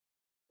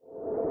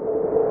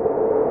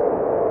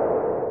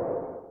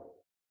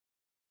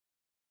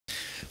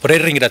Vorrei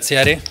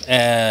ringraziare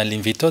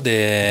l'invito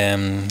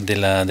del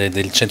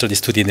Centro di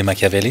Studi di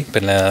Machiavelli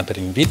per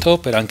l'invito,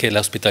 per anche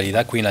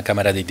l'ospitalità qui nella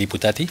Camera dei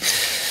Deputati.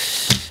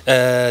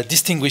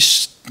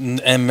 Distinguished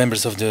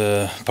members of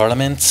the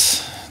Parliament,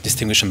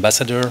 distinguished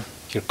ambassador,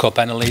 your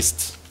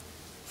co-panelists,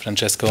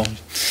 Francesco,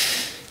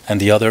 and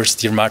the others,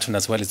 dear Martin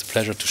as well, it's a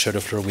pleasure to share the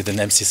floor with an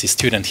MCC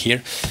student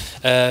here.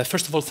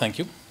 First of all, thank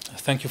you.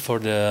 Thank you for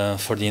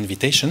the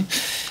invitation,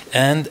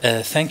 and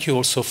thank you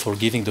also for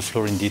giving the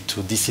floor indeed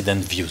to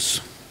dissident views.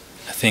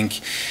 I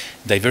think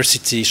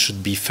diversity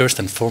should be first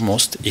and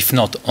foremost, if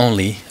not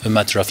only, a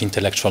matter of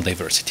intellectual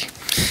diversity.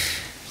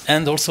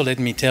 And also let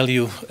me tell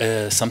you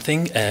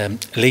something,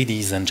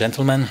 ladies and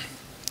gentlemen,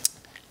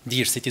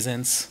 dear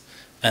citizens,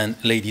 and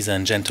ladies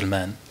and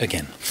gentlemen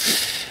again.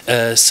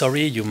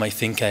 Sorry, you might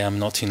think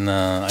I'm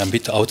a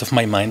bit out of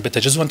my mind, but I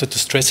just wanted to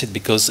stress it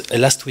because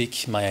last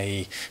week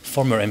my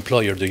former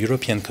employer, the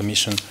European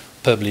Commission,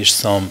 published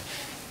some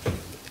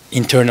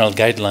internal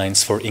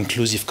guidelines for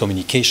inclusive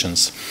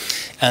communications.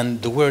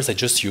 And the words I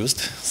just used,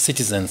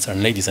 citizens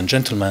and ladies and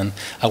gentlemen,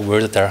 are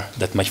words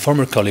that my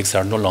former colleagues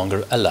are no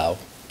longer allowed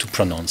to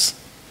pronounce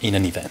in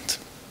an event.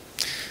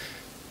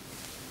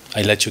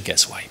 I'll let you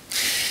guess why.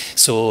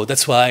 So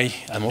that's why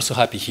I'm also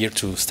happy here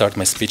to start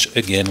my speech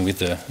again with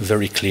the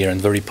very clear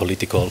and very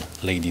political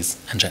ladies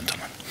and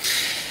gentlemen.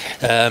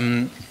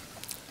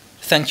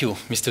 Thank you,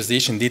 Mr.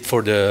 Zish, indeed,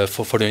 for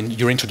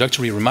your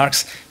introductory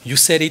remarks. You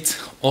said it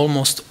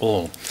almost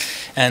all.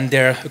 And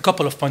there are a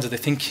couple of points that I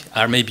think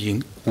are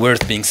maybe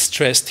worth being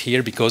stressed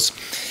here because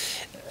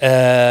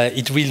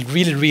it will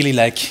really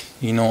like,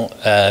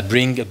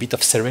 bring a bit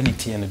of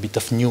serenity and a bit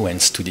of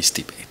nuance to this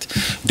debate.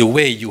 The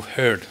way you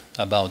heard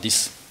about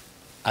this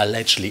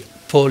allegedly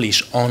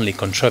Polish-only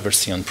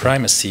controversy on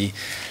primacy,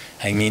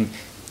 I mean,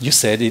 you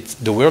said it,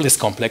 the world is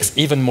complex,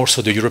 even more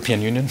so the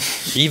European Union,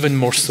 even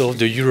more so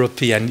the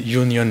European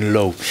Union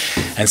law.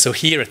 And so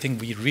here I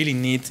think we really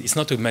need, it's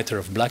not a matter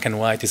of black and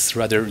white, it's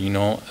rather,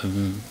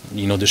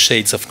 the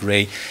shades of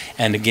gray.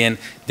 And again,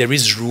 there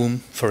is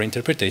room for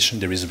interpretation,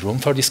 there is room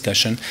for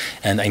discussion.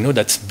 And I know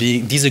that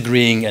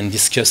disagreeing and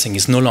discussing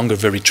is no longer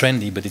very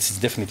trendy, but it's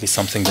definitely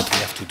something that we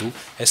have to do,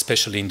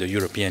 especially in the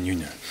European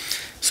Union.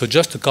 So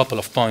just a couple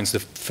of points. The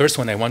first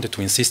one I wanted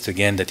to insist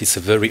again that it's a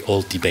very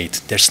old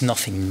debate. There's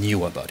nothing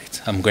new about it.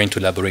 I'm going to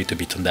elaborate a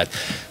bit on that.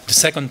 The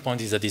second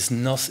point is that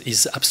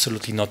it's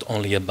absolutely not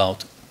only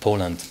about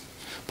Poland.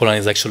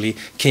 Poland actually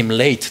came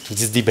late to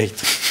this debate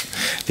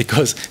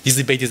because this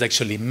debate is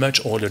actually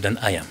much older than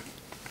I am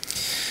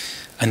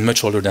and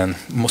much older than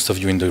most of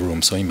you in the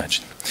room, so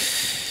imagine.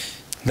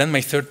 Then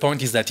my third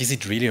point is that is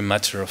it really a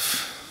matter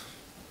of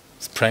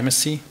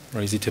primacy,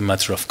 or is it a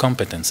matter of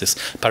competences?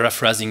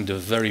 Paraphrasing the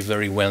very,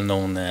 very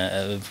well-known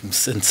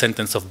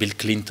sentence of Bill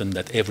Clinton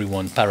that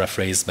everyone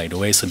paraphrased, by the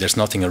way, so there's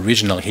nothing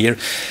original here,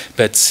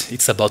 but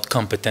it's about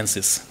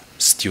competences.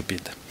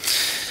 Stupid.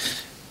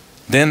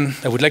 Then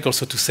I would like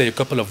also to say a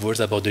couple of words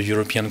about the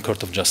European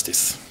Court of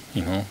Justice,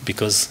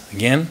 because,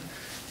 again,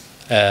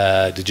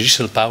 the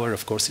judicial power,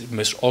 of course,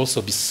 must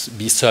also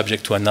be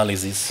subject to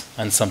analysis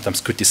and sometimes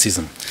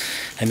criticism.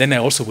 And then I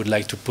also would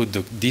like to put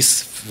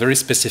this very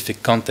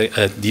specific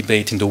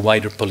debate in the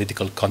wider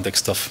political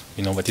context of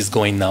what is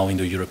going now in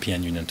the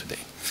European Union today,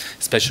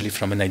 especially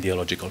from an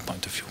ideological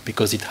point of view,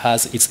 because it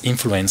has its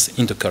influence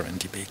in the current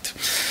debate.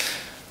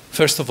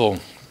 First of all,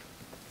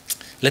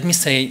 let me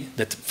say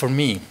that for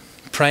me,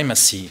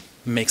 primacy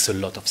makes a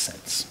lot of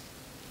sense.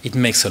 It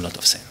makes a lot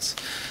of sense.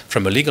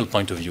 From a legal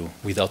point of view,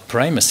 without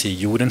primacy,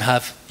 you wouldn't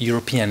have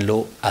European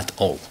law at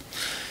all.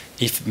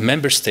 If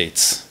member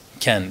states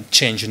can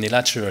change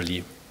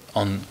unilaterally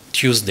on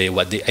Tuesday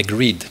what they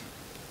agreed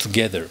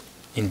together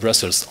in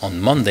Brussels on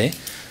Monday,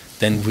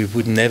 then we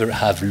would never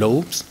have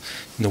laws,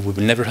 we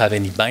will never have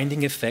any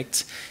binding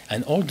effect,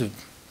 and all the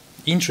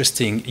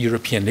interesting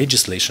European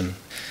legislation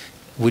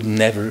would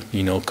never,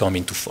 come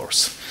into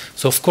force.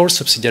 So of course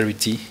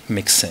subsidiarity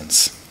makes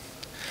sense,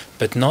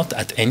 but not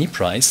at any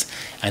price,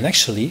 and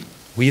actually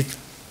with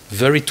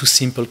very two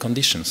simple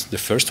conditions. The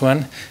first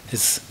one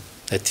is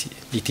that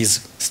it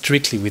is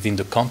strictly within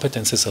the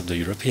competences of the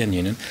European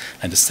Union,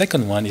 and the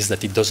second one is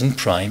that it doesn't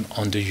prime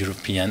on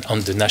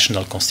the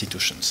national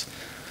constitutions.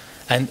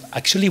 And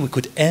actually we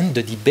could end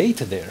the debate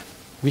there.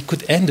 We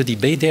could end the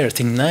debate there. I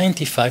think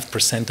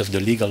 95% of the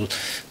legal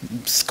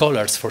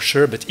scholars for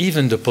sure, but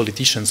even the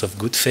politicians of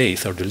good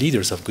faith or the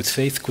leaders of good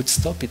faith could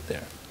stop it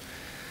there.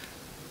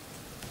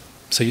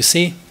 So you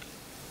see,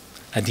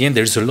 at the end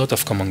there's a lot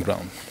of common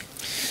ground.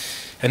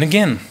 And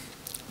again,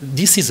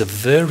 this is a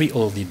very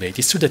old debate.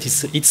 It's true that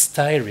it's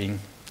tiring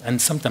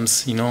and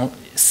sometimes,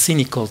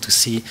 cynical to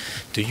see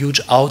the huge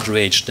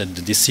outrage that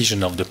the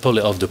decision of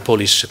the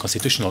Polish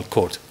Constitutional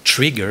Court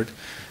triggered,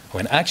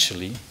 when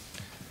actually,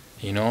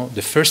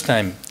 the first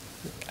time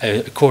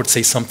a court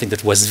says something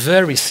that was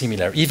very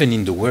similar, even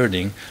in the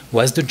wording,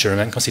 was the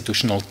German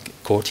Constitutional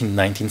Court in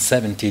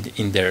 1970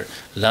 in their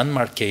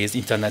landmark case,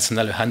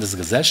 Internationale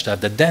Handelsgesellschaft,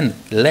 that then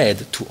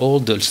led to all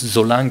the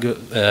Solange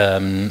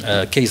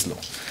case law.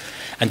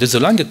 And the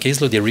Zolanger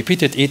case law, they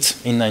repeated it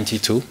in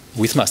 92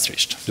 with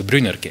Maastricht, the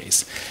Brunner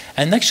case.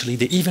 And actually,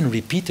 they even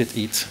repeated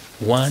it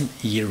 1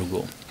 year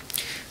ago.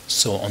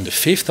 So on the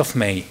 5th of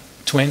May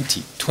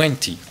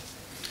 2020,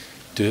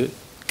 the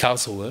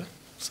Karlsruhe,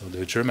 so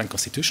the German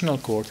Constitutional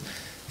Court,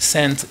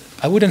 sent,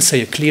 I wouldn't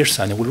say a clear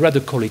sign, I would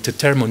rather call it a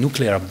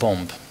thermonuclear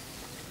bomb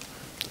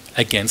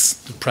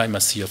against the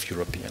primacy of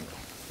European law.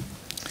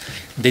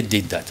 They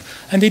did that.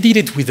 And they did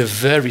it with a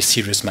very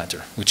serious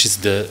matter, which is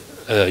the,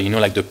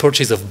 like the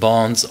purchase of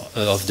bonds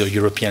of the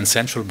European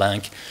Central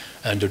Bank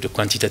under the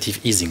quantitative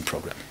easing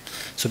program.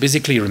 So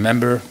basically,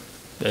 remember,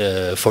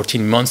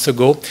 14 months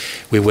ago,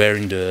 we were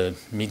in the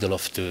middle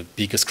of the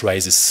biggest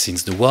crisis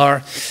since the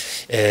war.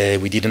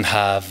 We didn't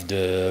have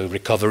the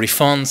recovery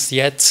funds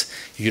yet.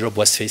 Europe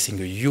was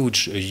facing a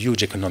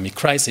huge economic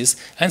crisis.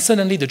 And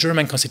suddenly the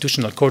German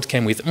Constitutional Court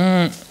came with,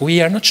 we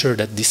are not sure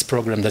that this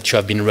program that you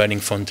have been running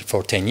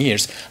for 10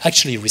 years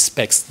actually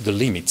respects the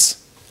limits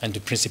and the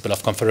principle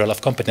of conferral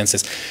of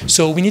competences.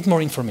 So we need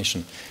more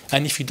information.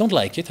 And if you don't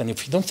like it, and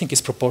if you don't think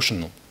it's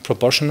proportional,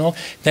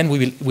 then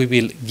we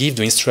will give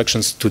the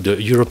instructions to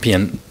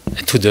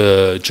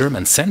the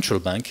German Central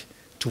Bank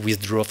to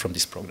withdraw from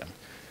this program.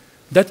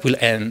 That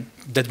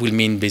will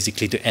mean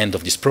basically the end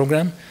of this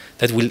program.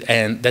 That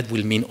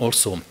will mean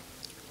also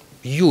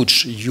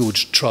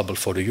huge trouble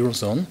for the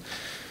Eurozone.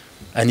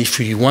 And if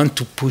we want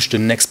to push the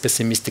next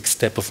pessimistic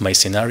step of my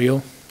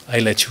scenario, I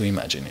let you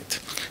imagine it.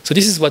 So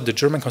this is what the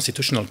German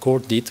Constitutional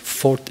Court did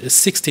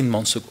 16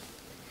 months ago.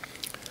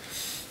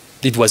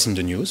 It was in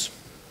the news,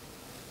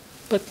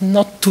 but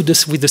not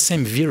with the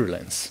same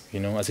virulence,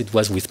 as it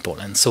was with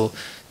Poland. So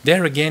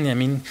there again, I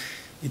mean,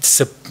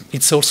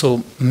 it's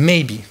also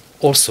maybe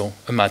also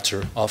a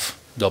matter of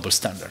double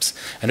standards.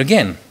 And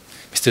again,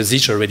 Mr.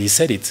 Zich already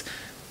said it.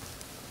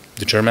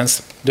 The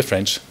Germans, the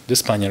French, the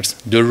Spaniards,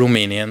 the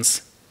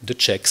Romanians, the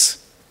Czechs,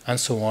 and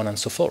so on and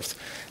so forth.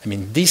 I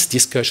mean, this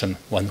discussion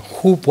on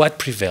what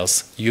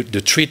prevails,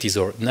 the treaties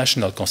or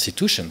national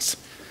constitutions,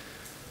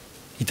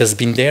 it has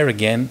been there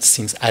again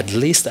since at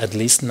least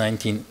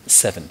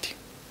 1970.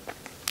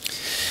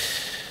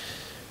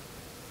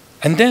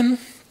 And then,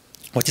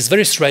 what is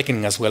very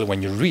striking as well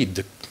when you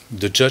read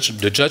the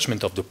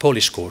judgment of the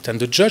Polish court and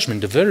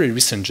the very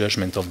recent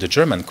judgment of the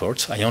German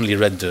court, I only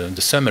read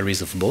the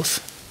summaries of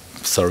both,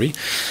 sorry,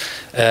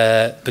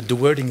 but the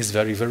wording is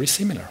very, very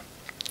similar.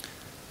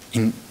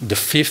 In the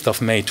 5th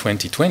of May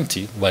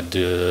 2020, what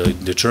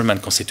the German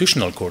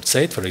Constitutional Court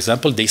said, for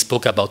example, they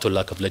spoke about a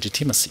lack of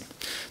legitimacy.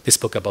 They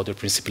spoke about the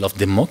principle of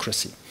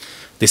democracy.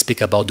 They speak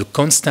about the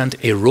constant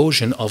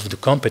erosion of the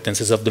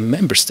competences of the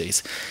member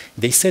states.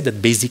 They said that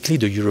basically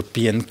the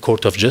European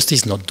Court of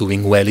Justice is not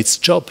doing well its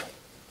job.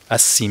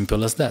 As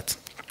simple as that.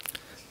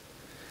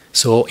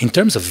 So in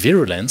terms of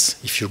virulence,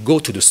 if you go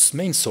to the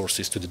main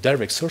sources, to the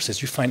direct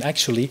sources, you find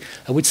actually,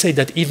 I would say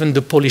that even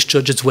the Polish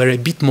judges were a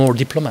bit more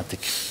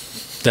diplomatic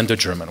than the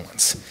German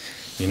ones,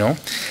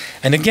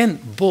 And again,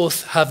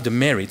 both have the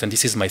merit, and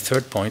this is my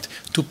third point,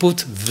 to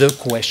put the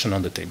question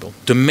on the table.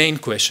 The main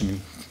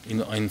question,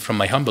 from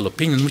my humble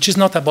opinion, which is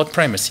not about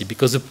primacy,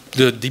 because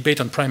the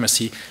debate on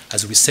primacy,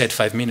 as we said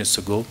 5 minutes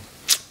ago,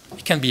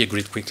 it can be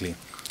agreed quickly.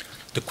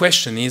 The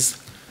question is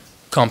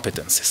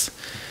competences.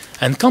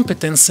 And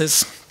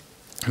competences,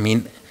 I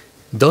mean,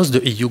 does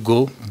the EU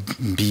go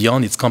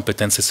beyond its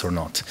competences or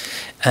not?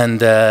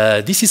 And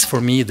this is, for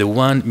me, the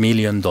 $1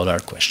 million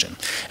question.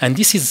 And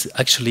this is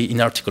actually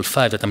in Article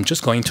 5 that I'm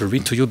just going to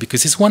read to you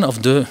because it's one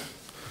of the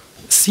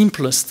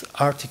simplest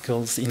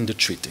articles in the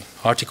treaty.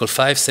 Article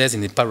 5 says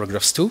in the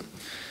paragraphs 2,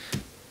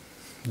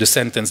 the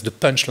sentence, the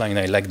punchline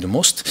I like the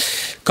most,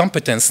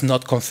 competence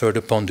not conferred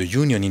upon the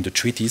Union in the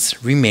treaties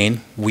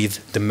remain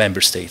with the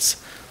member states.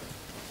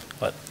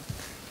 But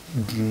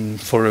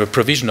for a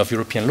provision of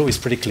European law, it's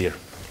pretty clear.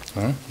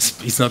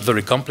 It's not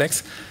very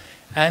complex,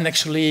 and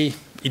actually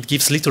it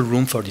gives little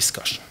room for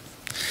discussion.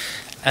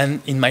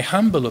 And in my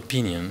humble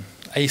opinion,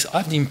 I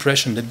have the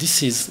impression that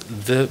this is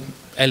the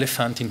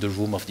elephant in the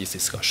room of this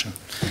discussion,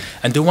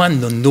 and the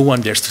one no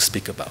one dares to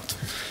speak about.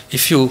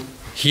 If you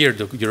hear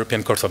the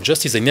European Court of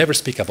Justice, they never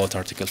speak about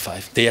Article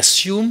 5. They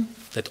assume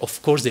that,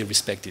 of course, they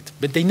respect it,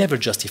 but they never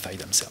justify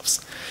themselves.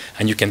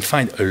 And you can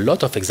find a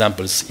lot of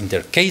examples in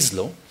their case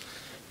law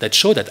that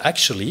show that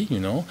actually,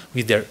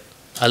 with their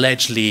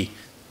allegedly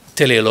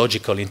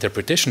teleological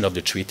interpretation of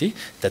the treaty,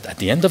 that at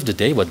the end of the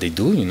day, what they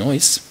do,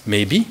 is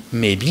maybe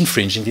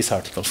infringing this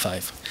Article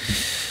 5.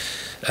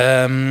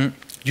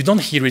 You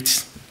don't hear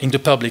it in the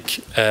public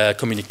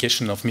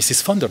communication of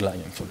Mrs. von der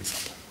Leyen, for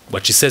example.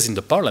 What she says in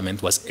the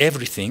Parliament was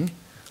everything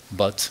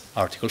but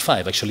Article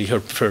 5. Actually,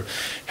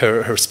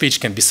 her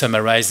speech can be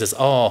summarized as,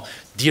 "Oh,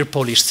 dear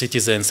Polish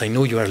citizens, I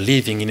know you are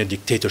living in a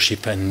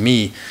dictatorship, and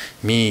me,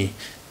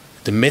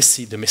 the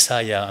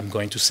Messiah, I'm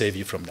going to save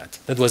you from that."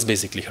 That was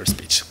basically her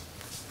speech.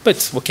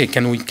 But, okay,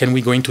 can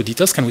we go into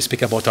details? Can we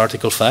speak about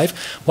Article 5?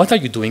 What are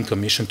you doing,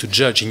 Commission, to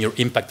judge in your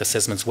impact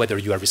assessments whether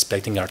you are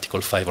respecting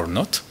Article 5 or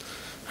not?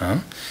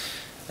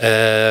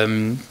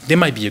 There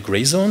might be a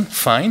gray zone,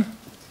 fine,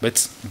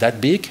 but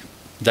that big,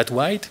 that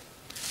wide,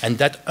 and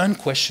that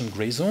unquestioned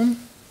gray zone,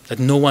 that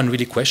no one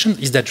really questions.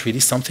 Is that really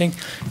something,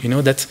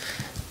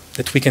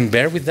 that we can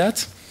bear with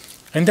that?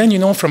 And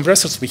then, from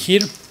Brussels we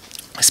hear,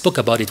 I spoke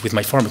about it with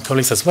my former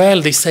colleagues as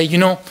well, they say,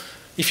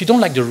 if you don't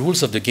like the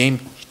rules of the game,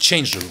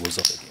 change the rules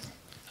of the game.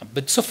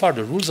 But so far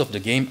the rules of the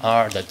game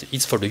are that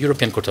it's for the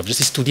European Court of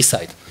Justice to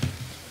decide,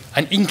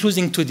 and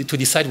including to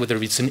decide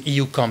whether it's an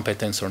EU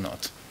competence or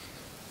not.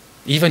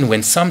 Even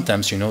when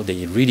sometimes,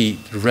 they really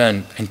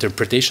run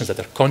interpretations that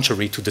are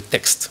contrary to the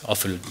text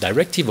of a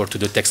directive or to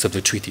the text of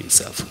the treaty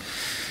itself.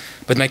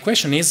 But my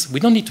question is, we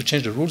don't need to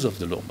change the rules of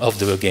the law, of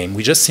the game,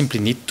 we just simply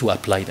need to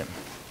apply them.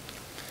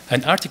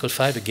 And Article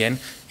 5, again,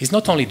 is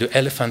not only the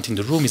elephant in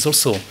the room, it's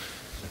also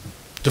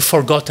the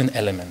forgotten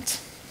element,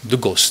 the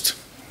ghost.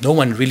 No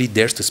one really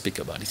dares to speak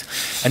about it.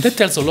 And that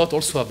tells a lot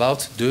also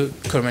about the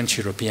current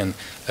European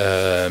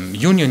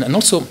Union and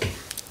also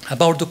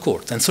about the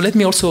court. And so let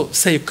me also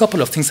say a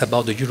couple of things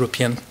about the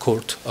European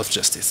Court of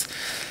Justice.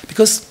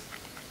 Because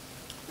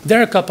there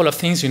are a couple of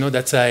things,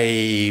 that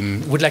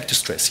I would like to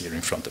stress here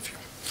in front of you.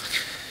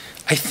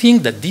 I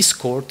think that this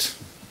court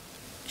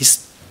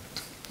is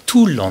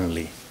too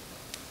lonely.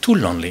 Too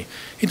lonely.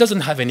 It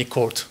doesn't have any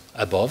court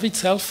above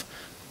itself.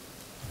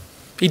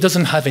 It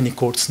doesn't have any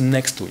courts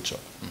next to each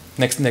other,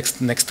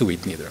 next to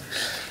it neither.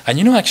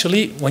 And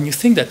actually, when you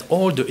think that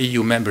all the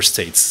EU member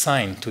states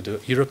signed to the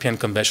European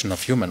Convention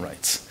of Human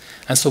Rights,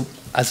 and so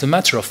as a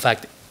matter of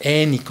fact,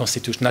 any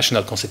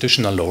national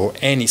constitutional law or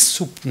any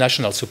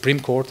national Supreme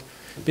Court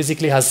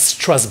basically has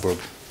Strasbourg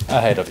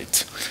ahead of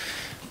it.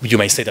 You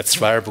may say that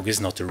Strasbourg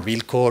is not a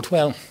real court.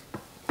 Well,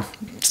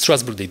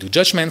 Strasbourg, they do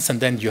judgments, and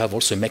then you have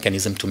also a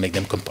mechanism to make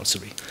them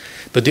compulsory.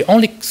 But the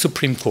only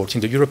Supreme Court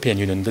in the European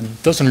Union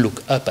that doesn't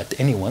look up at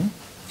anyone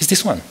is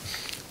this one,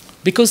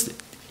 because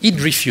it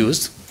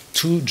refused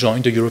to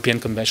join the European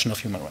Convention of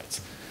Human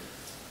Rights.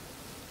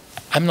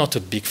 I'm not a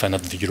big fan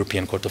of the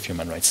European Court of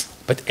Human Rights,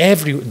 but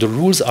the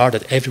rules are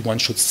that everyone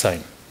should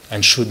sign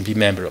and should be a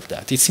member of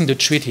that. It's in the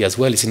treaty as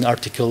well. It's in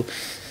Article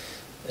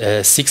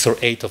 6 or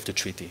 8 of the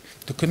treaty.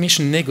 The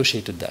Commission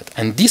negotiated that,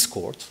 and this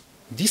court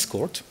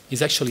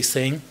is actually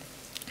saying,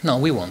 no,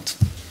 we won't.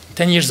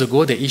 10 years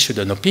ago, they issued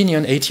an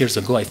opinion, 8 years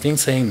ago, I think,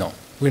 saying, no,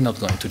 we're not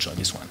going to join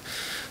this one.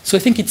 So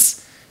I think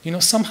it's,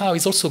 somehow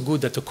it's also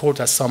good that the court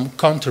has some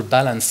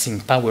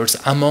counterbalancing powers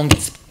among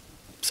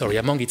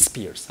its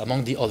peers,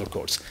 among the other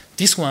courts.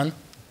 This one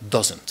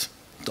doesn't.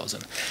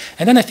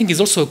 And then I think it's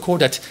also a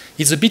court that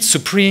is a bit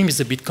supreme, is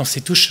a bit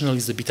constitutional,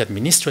 is a bit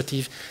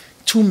administrative.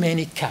 Too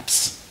many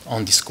caps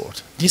on this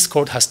court. This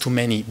court has too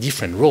many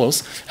different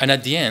roles, and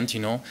at the end,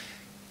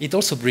 it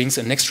also brings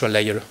an extra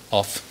layer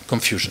of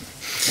confusion.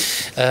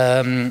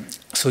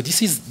 So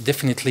this is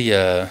definitely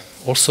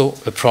also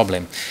a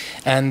problem.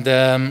 And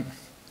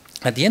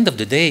at the end of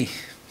the day,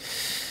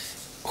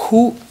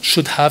 who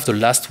should have the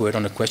last word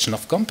on the question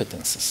of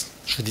competences?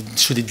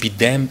 Should it be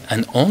them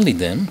and only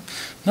them?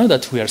 Now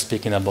that we are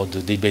speaking about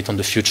the debate on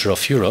the future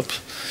of Europe,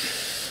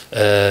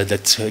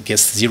 that I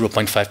guess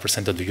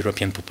 0.5% of the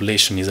European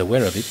population is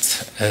aware of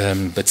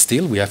it, but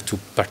still we have to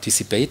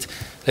participate.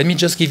 Let me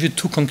just give you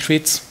two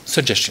concrete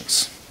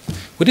suggestions.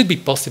 Would it be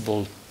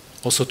possible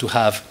also to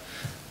have,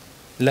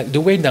 like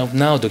the way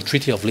now the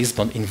Treaty of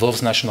Lisbon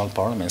involves national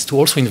parliaments, to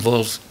also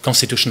involve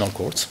constitutional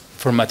courts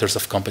for matters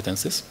of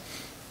competences?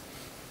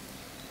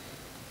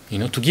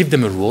 To give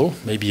them a role,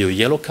 maybe a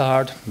yellow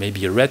card,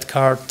 maybe a red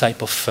card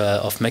type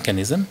of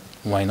mechanism.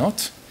 Why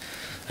not?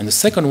 And the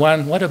second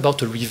one, what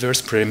about a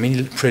reverse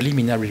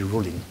preliminary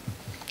ruling?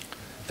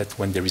 That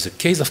when there is a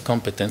case of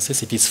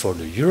competences, it is for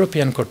the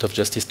European Court of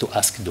Justice to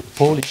ask the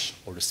Polish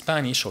or the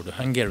Spanish or the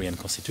Hungarian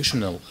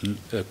Constitutional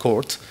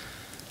Court,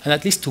 and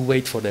at least to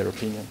wait for their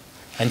opinion,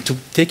 and to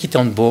take it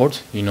on board,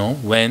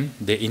 when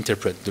they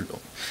interpret the law.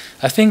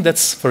 I think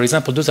that's, for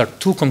example, those are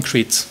two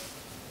concrete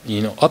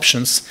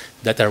options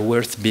that are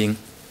worth being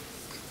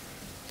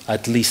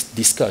at least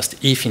discussed,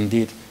 if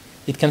indeed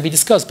it can be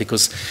discussed,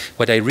 because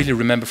what I really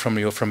remember from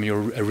your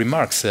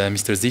remarks,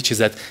 Mr. Zich, is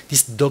that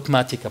this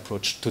dogmatic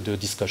approach to the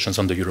discussions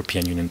on the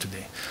European Union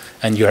today.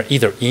 And you are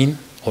either in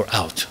or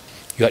out.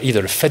 You are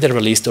either a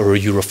federalist or a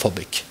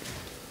Europhobic.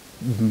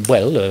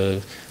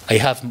 Well, I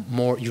have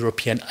more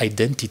European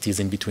identities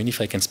in between,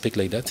 if I can speak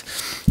like that.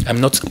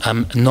 I'm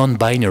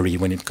non-binary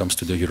when it comes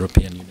to the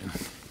European Union.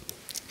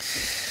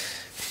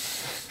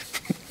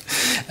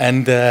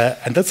 And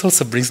that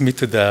also brings me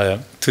to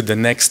the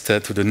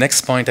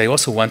next point. I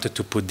also wanted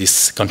to put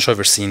this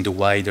controversy in the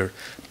wider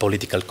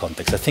political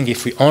context. I think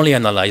if we only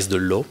analyze the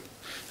law,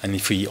 and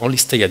if we only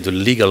stay at the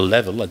legal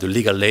level, at the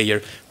legal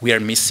layer, we are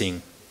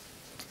missing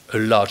a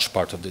large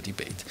part of the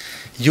debate.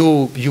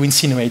 You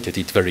insinuated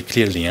it very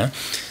clearly.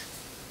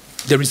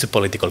 There is a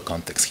political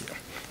context here.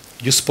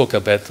 You spoke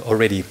about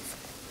already,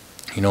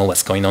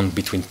 what's going on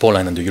between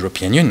Poland and the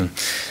European Union.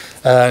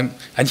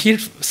 And here,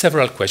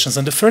 several questions.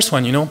 And the first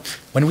one,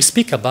 when we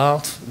speak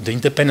about the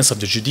independence of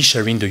the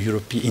judiciary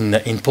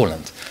in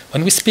Poland,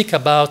 when we speak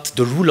about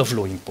the rule of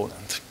law in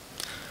Poland,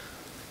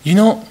 You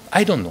know,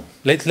 I don't know.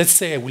 Let's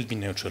say I will be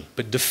neutral.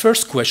 But the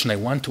first question I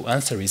want to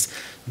answer is,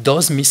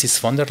 does Mrs.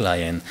 von der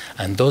Leyen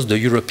and does the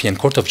European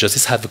Court of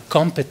Justice have a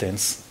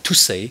competence to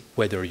say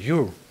whether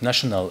your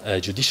national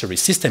judiciary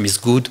system is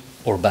good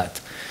or bad?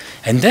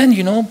 And then,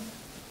 you know,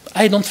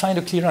 I don't find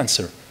a clear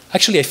answer.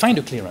 Actually, I find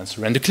a clear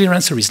answer, and the clear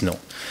answer is no.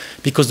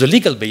 Because the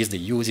legal base they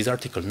use is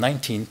Article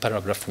 19,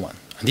 paragraph 1.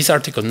 And this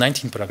Article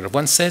 19, paragraph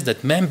 1 says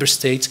that member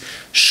states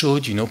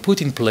should, you know,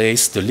 put in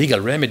place the legal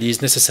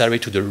remedies necessary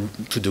to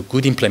the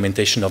good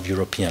implementation of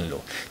European law.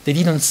 They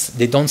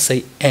don't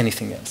say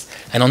anything else.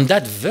 And on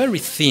that very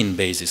thin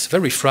basis,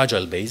 very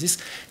fragile basis,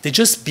 they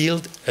just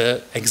build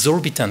an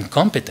exorbitant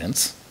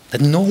competence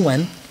that no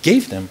one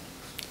gave them.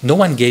 No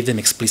one gave them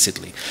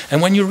explicitly. And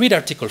when you read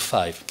Article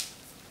 5,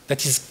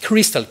 that is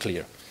crystal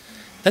clear.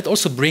 That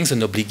also brings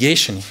an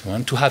obligation, if you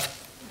want, to have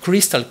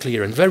crystal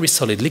clear and very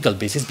solid legal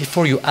basis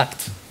before you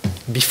act.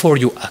 Before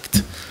you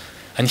act.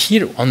 And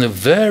here, on a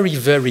very,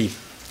 very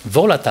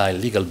volatile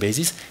legal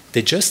basis,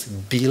 they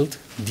just build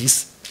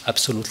this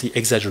absolutely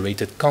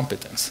exaggerated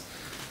competence.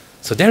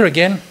 So there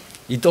again,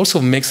 it also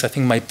makes, I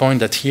think, my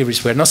point that here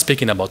is we're not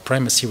speaking about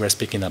primacy, we're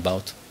speaking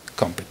about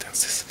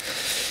competences.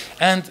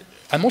 And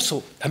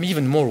I'm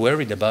even more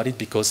worried about it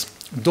because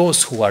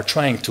those who are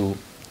trying to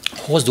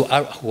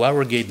who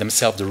arrogate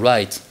themselves the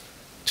right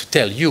to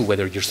tell you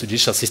whether your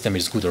judicial system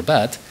is good or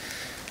bad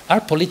are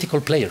political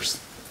players.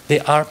 They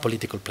are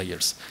political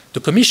players.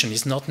 The Commission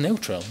is not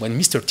neutral. When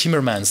Mr.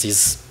 Timmermans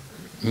is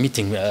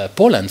meeting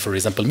Poland, for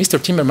example, Mr.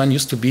 Timmermans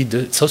used to be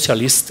the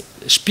socialist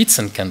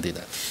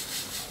Spitzencandidate.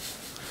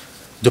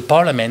 The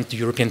Parliament, the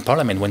European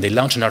Parliament, when they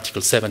launch an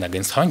Article 7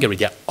 against Hungary,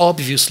 they are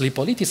obviously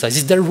politicized.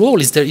 It's their role,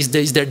 it's their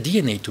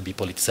DNA to be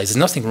politicized. There's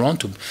nothing wrong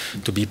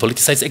to be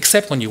politicized,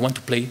 except when you want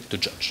to play the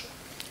judge.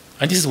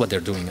 And this is what they're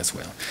doing as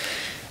well.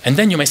 And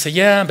then you may say,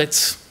 yeah,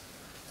 but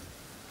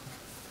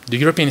the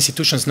European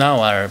institutions now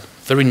are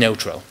very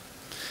neutral.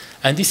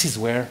 And this is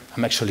where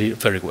I'm actually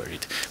very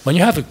worried. When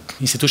you have an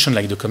institution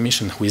like the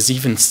Commission who is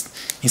even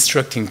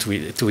instructing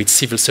to its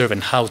civil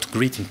servant how to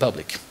greet in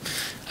public,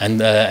 and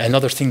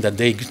another thing that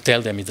they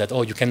tell them is that,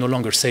 oh, you can no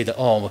longer say that,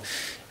 oh,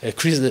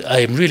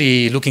 I'm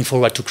really looking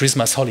forward to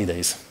Christmas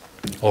holidays.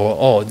 Or,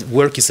 oh,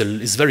 work is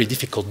very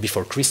difficult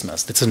before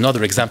Christmas. That's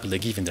another example they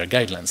give in their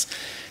guidelines.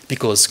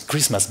 Because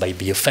Christmas might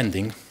be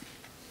offending.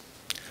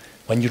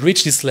 When you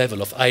reach this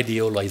level of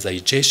ideology,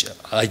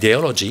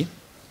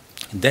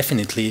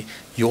 definitely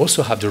you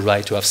also have the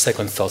right to have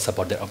second thoughts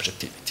about their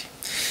objectivity.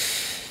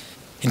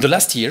 In the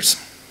last years,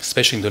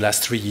 especially in the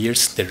last 3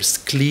 years, there is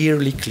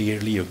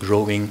clearly a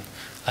growing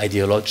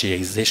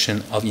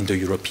ideologization in the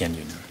European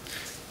Union,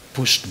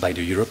 pushed by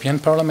the European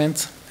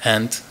Parliament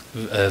and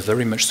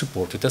very much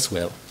supported as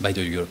well by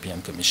the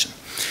European Commission.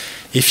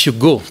 If you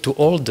go to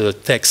all the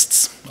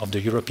texts of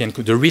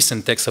the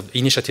recent texts of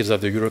initiatives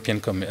of the European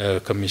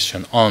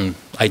Commission on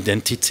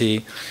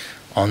identity,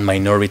 on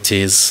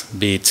minorities,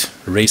 be it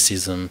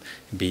racism,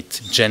 be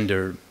it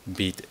gender,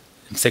 be it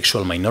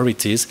sexual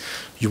minorities,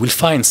 you will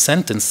find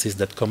sentences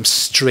that come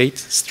straight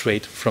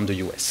from the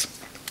US.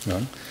 You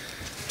know?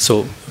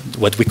 So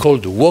what we call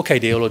the woke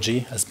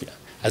ideology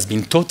has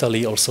been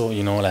totally also,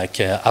 you know, like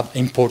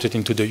imported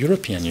into the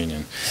European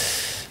Union.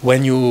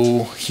 When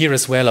you hear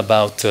as well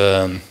about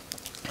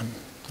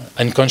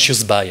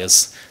unconscious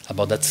bias,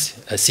 about that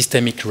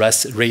systemic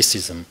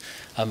racism,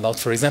 about,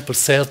 for example,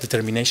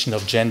 self-determination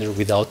of gender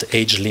without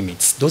age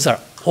limits. Those are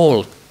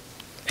all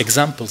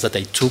examples that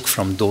I took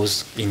from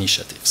those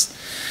initiatives.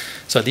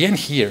 So at the end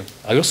here,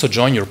 I also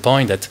join your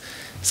point that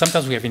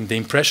sometimes we have the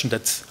impression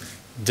that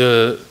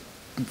the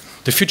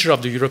future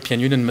of the European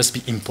Union must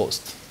be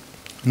imposed,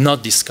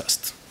 not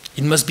discussed.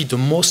 It must be the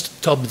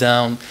most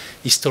top-down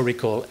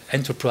historical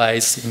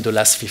enterprise in the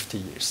last 50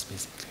 years,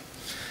 basically.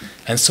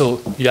 And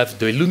so you have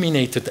the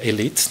illuminated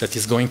elite that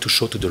is going to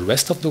show to the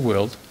rest of the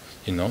world,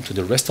 you know, to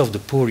the rest of the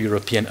poor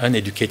European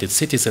uneducated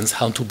citizens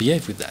how to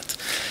behave with that.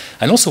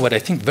 And also what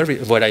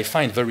I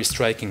find very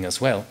striking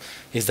as well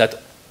is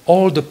that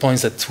all the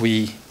points that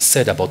we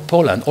said about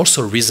Poland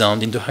also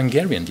resound in the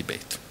Hungarian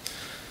debate.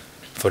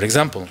 For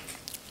example,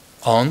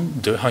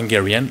 on the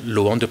Hungarian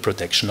law on the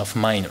protection of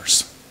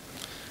minors.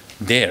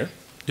 There,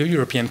 the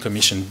European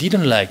Commission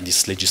didn't like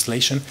this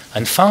legislation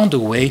and found a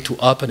way to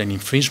open an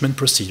infringement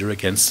procedure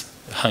against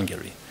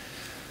Hungary.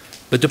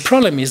 But the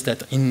problem is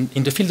that in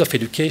the field of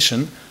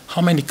education,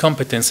 how many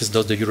competences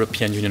does the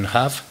European Union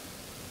have?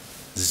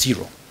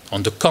 0.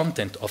 On the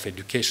content of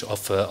education,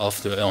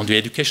 on the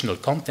educational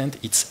content,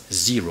 it's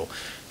 0.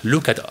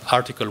 Look at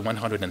Article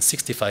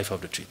 165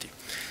 of the treaty.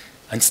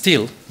 And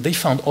still, they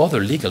found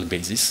other legal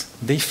bases.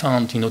 They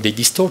found, you know, they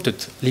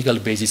distorted legal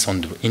basis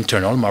on the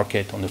internal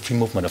market, on the free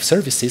movement of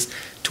services,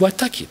 to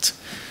attack it.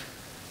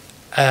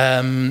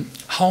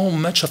 How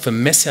much of a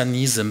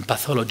messianism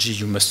pathology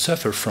you must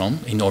suffer from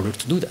in order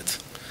to do that?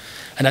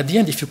 And at the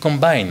end, if you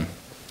combine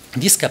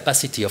this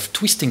capacity of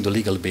twisting the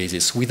legal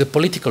basis with the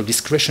political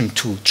discretion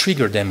to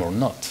trigger them or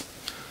not,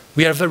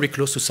 we are very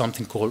close to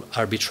something called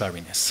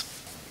arbitrariness.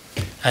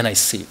 And I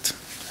see it.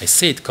 I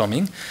see it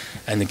coming.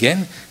 And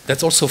again,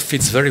 that also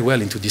fits very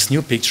well into this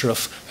new picture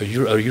of a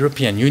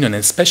European Union, and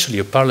especially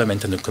a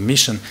Parliament and a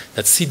Commission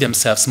that see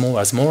themselves more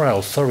as moral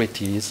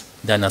authorities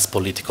than as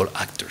political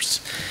actors.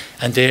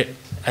 And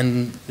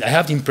I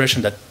have the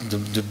impression that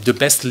the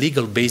best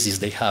legal basis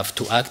they have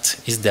to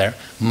act is their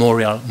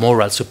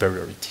moral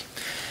superiority.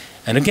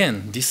 And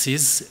again, this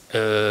is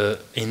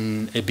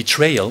in a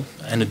betrayal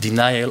and a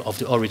denial of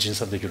the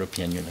origins of the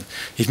European Union.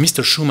 If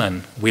Mr.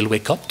 Schuman will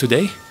wake up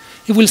today,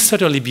 he will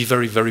certainly be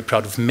very, very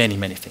proud of many,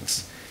 many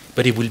things.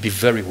 But he will be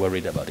very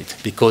worried about it,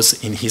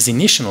 because in his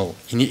initial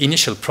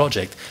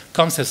project,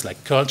 concepts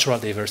like cultural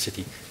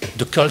diversity,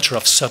 the culture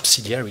of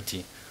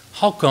subsidiarity,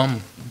 how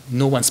come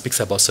no one speaks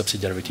about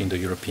subsidiarity in the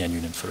European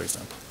Union, for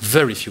example?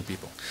 Very few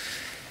people.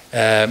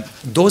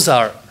 Those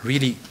are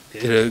really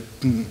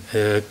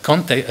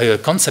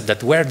concepts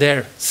that were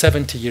there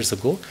 70 years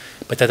ago,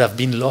 but that have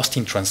been lost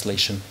in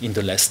translation in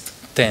the last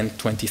 10,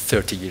 20,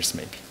 30 years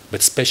maybe,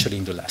 but especially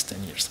in the last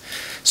 10 years.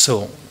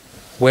 So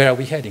where are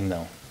we heading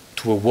now?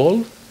 To a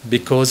wall?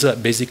 Because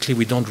basically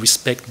we don't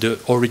respect the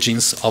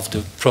origins of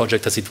the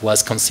project as it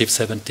was conceived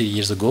 70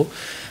 years ago.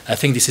 I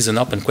think this is an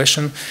open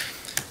question,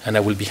 and I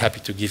will be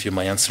happy to give you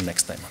my answer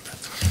next time on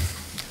that.